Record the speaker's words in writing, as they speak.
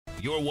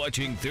You're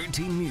watching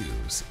 13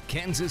 News,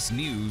 Kansas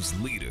News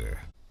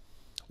Leader.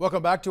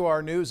 Welcome back to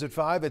our News at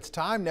 5. It's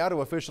time now to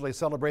officially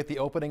celebrate the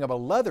opening of a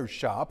leather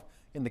shop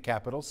in the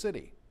capital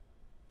city.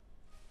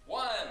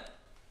 1,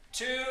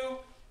 2,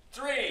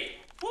 3.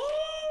 Woo!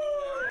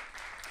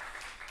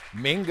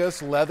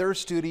 Mingus Leather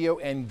Studio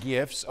and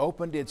Gifts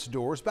opened its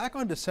doors back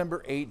on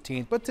December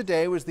 18th, but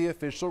today was the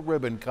official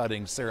ribbon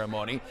cutting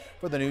ceremony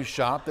for the new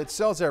shop that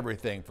sells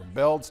everything from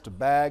belts to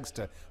bags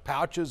to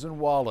pouches and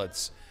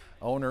wallets.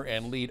 Owner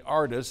and lead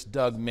artist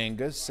Doug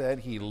Mingus said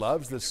he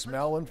loves the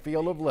smell and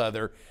feel of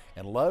leather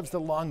and loves the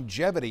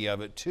longevity of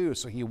it too,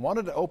 so he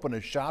wanted to open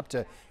a shop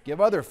to give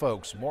other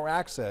folks more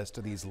access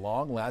to these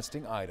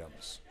long-lasting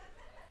items.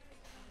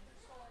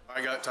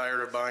 I got tired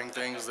of buying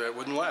things that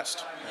wouldn't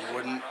last and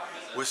wouldn't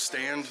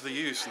withstand the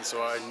use, and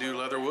so I knew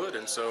leather would,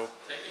 and so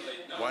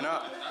why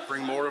not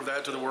bring more of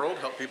that to the world,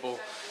 help people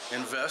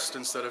invest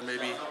instead of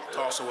maybe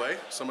toss away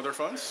some of their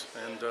funds,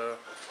 and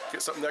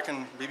get something that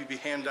can maybe be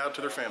handed out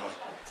to their family.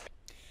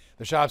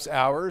 The shop's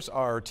hours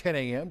are 10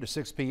 a.m. to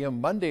 6 p.m.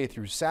 Monday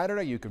through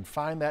Saturday. You can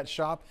find that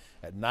shop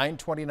at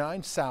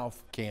 929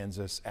 South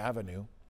Kansas Avenue.